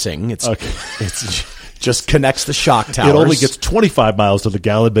are missing. It's just connects the shock towers. It only gets 25 miles to the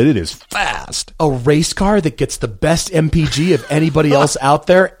gallon, but it is fast. A race car that gets the best MPG of anybody else out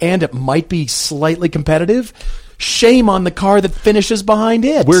there, and it might be slightly competitive. Shame on the car that finishes behind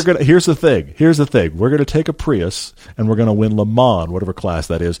it. Here's the thing. We're gonna take a Prius and we're gonna win Le Mans, whatever class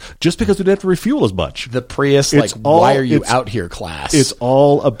that is, just because we didn't have to refuel as much. The Prius, why are you out here class? It's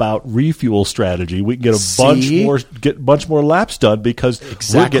all about refuel strategy. We can get a bunch more laps done because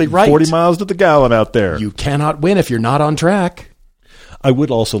we're getting 40 miles to the gallon out there. You cannot win if you're not on track. I would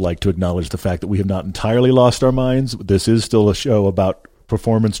also like to acknowledge the fact that we have not entirely lost our minds. This is still a show about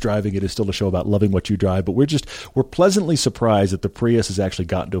performance driving. It is still a show about loving what you drive, but we're pleasantly surprised that the Prius has actually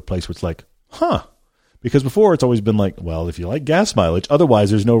gotten to a place where it's like, because before it's always been like, well, if you like gas mileage, otherwise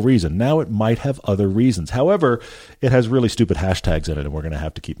there's no reason. Now it might have other reasons. However, it has really stupid hashtags in it, and we're going to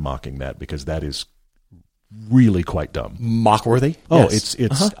have to keep mocking that because that is really quite dumb. Mock-worthy? Oh, yes.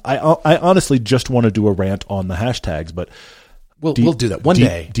 I honestly just want to do a rant on the hashtags, but we'll do that one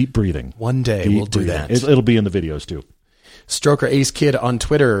day. Deep breathing. One day we'll do that. It'll be in the videos too. Stroker Ace Kid on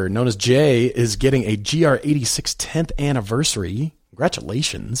Twitter, known as Jay, is getting a GR86 10th anniversary.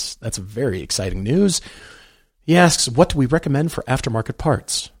 Congratulations. That's very exciting news. He asks, what do we recommend for aftermarket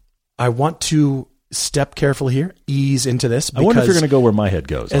parts? I want to step carefully here, ease into this. I wonder if you're going to go where my head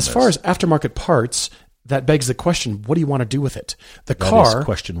goes. As far as aftermarket parts, that begs the question, what do you want to do with it? The that car, is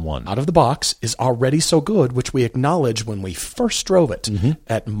question one, out of the box, is already so good, which we acknowledged when we first drove it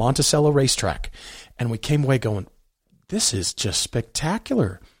at Monticello Racetrack. And we came away going, this is just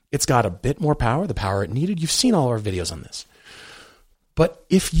spectacular. It's got a bit more power, the power it needed. You've seen all our videos on this. But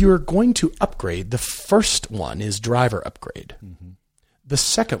if you're going to upgrade, the first one is driver upgrade. The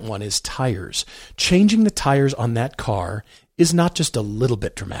second one is tires. Changing the tires on that car is not just a little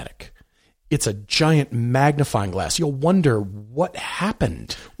bit dramatic. It's a giant magnifying glass. You'll wonder what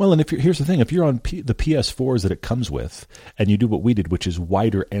happened. Well, and here's the thing. If you're on the PS4s that it comes with and you do what we did, which is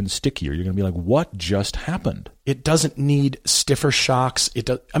wider and stickier, you're going to be like, what just happened? It doesn't need stiffer shocks.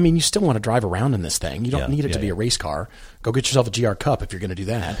 You still want to drive around in this thing. You don't need it to be a race car. Go get yourself a GR Cup if you're going to do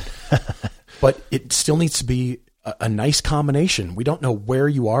that. But it still needs to be a nice combination. We don't know where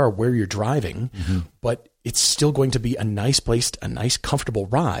you are or where you're driving, but it's still going to be a nice place, a nice, comfortable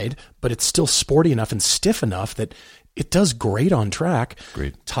ride, but it's still sporty enough and stiff enough that it does great on track.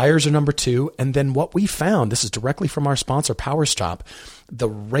 Great. Tires are number 2. And then what we found, this is directly from our sponsor, Power Stop, the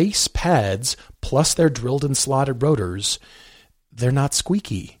race pads plus their drilled and slotted rotors, they're not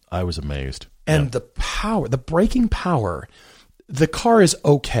squeaky. I was amazed. And the power, the braking power, the car is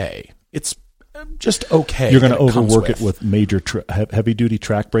okay. It's just okay. You're going to overwork it with major heavy-duty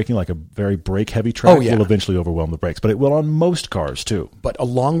track braking, like a very brake-heavy track will eventually overwhelm the brakes. But it will on most cars, too. But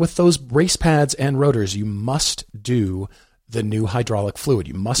along with those race pads and rotors, you must do the new hydraulic fluid.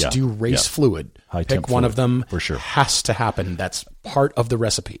 You must do race fluid. Pick one of them. For sure. Has to happen. That's part of the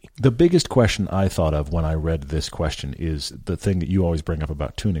recipe. The biggest question I thought of when I read this question is the thing that you always bring up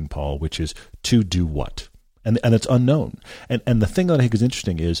about tuning, Paul, which is to do what? And it's unknown. And the thing that I think is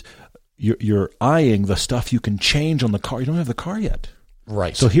interesting is you're eyeing the stuff you can change on the car. You don't have the car yet.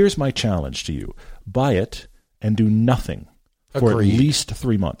 Right. So here's my challenge to you. Buy it and do nothing for at least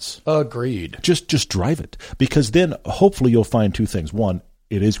 3 months. Agreed. Just drive it. Because then hopefully you'll find 2 things. 1,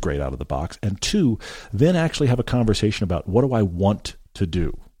 it is great out of the box. And 2, then actually have a conversation about what do I want to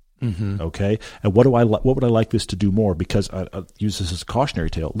do? Okay? And what would I like this to do more? Because I'll use this as a cautionary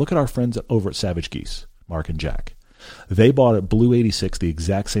tale. Look at our friends over at Savage Geese, Mark and Jack. They bought a Blue 86 the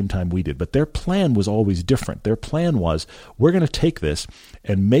exact same time we did, but their plan was always different. Their plan was, we're going to take this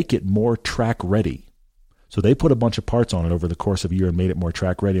and make it more track ready. So they put a bunch of parts on it over the course of a year and made it more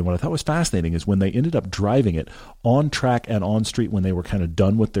track ready. And what I thought was fascinating is when they ended up driving it on track and on street when they were kind of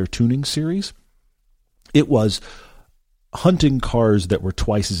done with their tuning series, it was hunting cars that were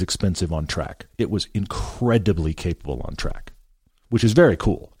twice as expensive on track. It was incredibly capable on track, which is very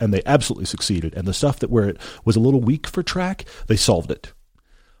cool. And they absolutely succeeded. And the stuff that where it was a little weak for track, they solved it.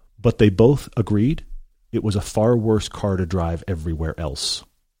 But they both agreed it was a far worse car to drive everywhere else,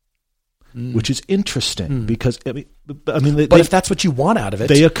 which is interesting because, but if that's what you want out of it,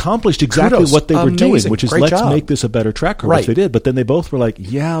 they accomplished exactly kudos. what they were doing, which is Great let's job. make this a better track car, which they did. But then they both were like,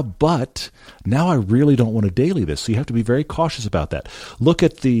 yeah, but now I really don't want to daily this. So you have to be very cautious about that. Look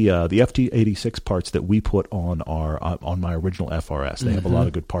at the FT86 parts that we put on on my original FRS. They have a lot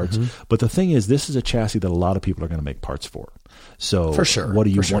of good parts. But the thing is, this is a chassis that a lot of people are going to make parts for. So for sure, what do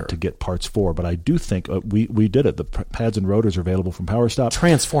you want to get parts for? But I do think we did it. The pads and rotors are available from Power Stop.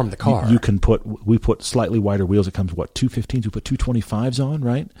 Transform the car. We put slightly wider wheels. It comes, 215s? We put 225s on,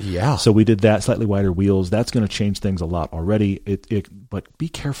 right? Yeah. So we did that, slightly wider wheels. That's going to change things a lot already. But be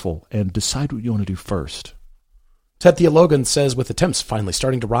careful and decide what you want to do first. Ted Theologan says, with the temps finally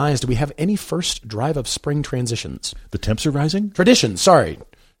starting to rise, do we have any first drive of spring transitions? The temps are rising? Traditions, sorry.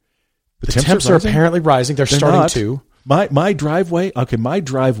 The temps are apparently rising. They're starting to. My driveway, my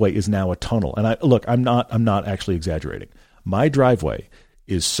driveway is now a tunnel. And I'm not actually exaggerating. My driveway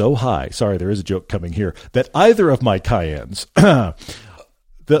is so high. Sorry, there is a joke coming here, that either of my Cayennes,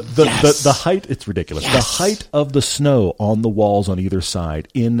 the height, it's ridiculous. Yes. The height of the snow on the walls on either side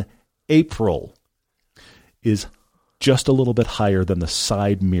in April is just a little bit higher than the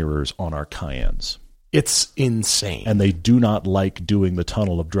side mirrors on our Cayennes. It's insane. And they do not like doing the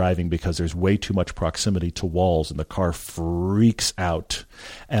tunnel of driving because there's way too much proximity to walls and the car freaks out.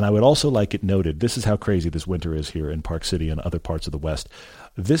 And I would also like it noted, this is how crazy this winter is here in Park City and other parts of the West.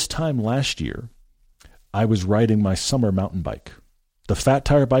 This time last year, I was riding my summer mountain bike. The fat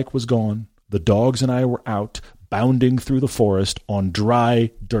tire bike was gone. The dogs and I were out bounding through the forest on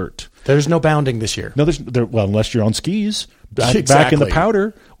dry dirt. There's no bounding this year. No, unless you're on skis, back in the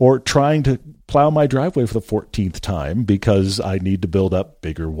powder, or trying to plow my driveway for the 14th time because I need to build up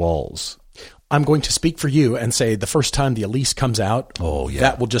bigger walls. I'm going to speak for you and say the first time the Elise comes out,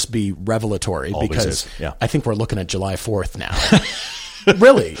 that will just be revelatory. Always because I think we're looking at July 4th now.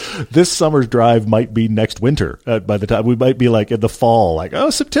 Really? This summer's drive might be next winter. By the time we might be like in the fall, like,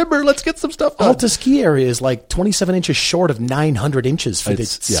 September, let's get some stuff done. Alta ski area is like 27 inches short of 900 inches for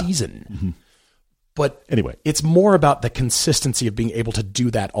this season. Mm-hmm. But anyway, it's more about the consistency of being able to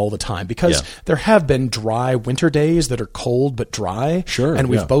do that all the time because there have been dry winter days that are cold but dry. Sure. And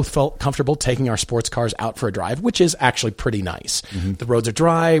we've both felt comfortable taking our sports cars out for a drive, which is actually pretty nice. Mm-hmm. The roads are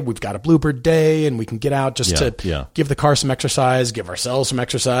dry. We've got a bluebird day and we can get out just to give the car some exercise, give ourselves some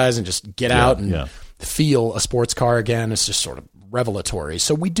exercise and just get out and feel a sports car again. It's just sort of revelatory.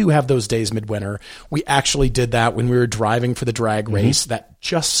 So we do have those days midwinter. We actually did that when we were driving for the drag race. That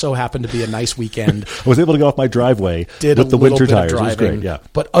just so happened to be a nice weekend. I was able to go off my driveway with the winter tires. It was great,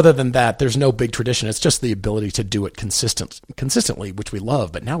 But other than that, there's no big tradition. It's just the ability to do it consistently, which we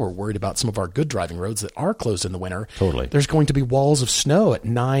love. But now we're worried about some of our good driving roads that are closed in the winter. Totally. There's going to be walls of snow at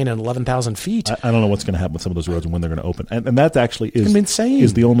 9,000 and 11,000 feet. I don't know what's going to happen with some of those roads and when they're going to open. And that actually is insane.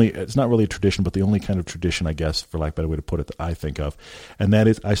 Is the only, it's not really a tradition, but the only kind of tradition, I guess, for lack of a better way to put it, that I think of. And that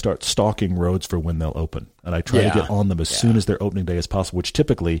is I start stalking roads for when they'll open. And I try to get on them as soon as their opening day is possible, which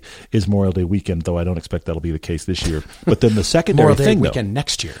typically is Memorial Day weekend, though I don't expect that'll be the case this year. But then the secondary Memorial thing, Day weekend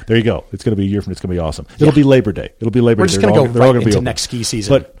next year. There you go. It's going to be a year from. It's going to be awesome. It'll be Labor Day. We're just going to go right into next ski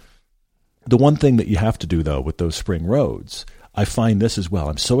season. But the one thing that you have to do, though, with those spring roads, I find this as well.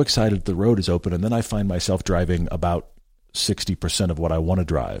 I'm so excited the road is open, and then I find myself driving about 60% of what I want to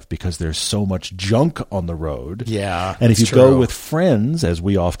drive because there's so much junk on the road. Yeah, and if you go with friends, as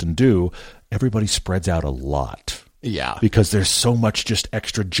we often do, everybody spreads out a lot. Yeah. Because there's so much just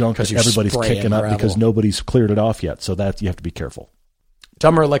extra junk that everybody's kicking up because nobody's cleared it off yet. So that you have to be careful.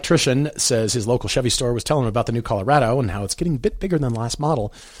 Dumber Electrician says his local Chevy store was telling him about the new Colorado and how it's getting a bit bigger than the last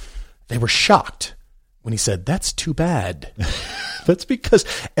model. They were shocked when he said, "That's too bad." That's because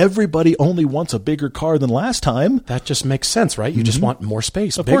everybody only wants a bigger car than last time. That just makes sense, right? You just want more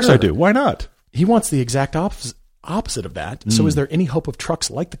space. Of course I do. Why not? He wants the exact opposite of that. So is there any hope of trucks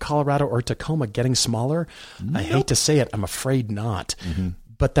like the Colorado or Tacoma getting smaller? Nope. I hate to say it. I'm afraid not. Mm-hmm.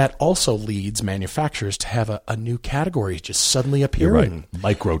 But that also leads manufacturers to have a new category just suddenly appearing. You're right.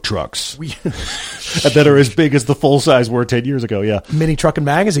 Micro trucks. That are as big as the full size were 10 years ago. Yeah. Mini Truckin'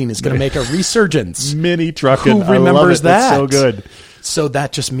 Magazine is going to make a resurgence. Mini Truckin'. Who remembers that? That's so good. So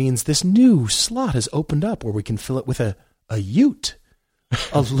that just means this new slot has opened up where we can fill it with a ute.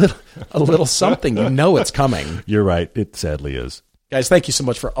 A little something. You know it's coming. You're right. It sadly is. Guys, thank you so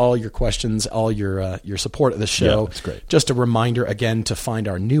much for all your questions, all your support of the show. Yeah, it's great. Just a reminder again to find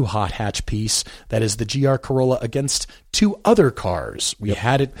our new hot hatch piece. That is the GR Corolla against two other cars. We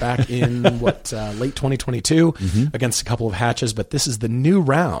had it back in late 2022 against a couple of hatches, but this is the new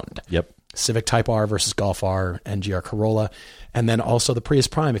round. Yep. Civic Type R versus Golf R and GR Corolla, and then also the Prius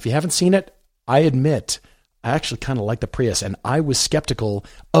Prime. If you haven't seen it, I admit I actually kind of like the Prius, and I was skeptical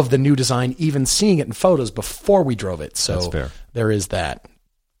of the new design, even seeing it in photos before we drove it. So that's fair. There is that.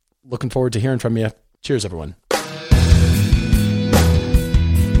 Looking forward to hearing from you. Cheers, everyone.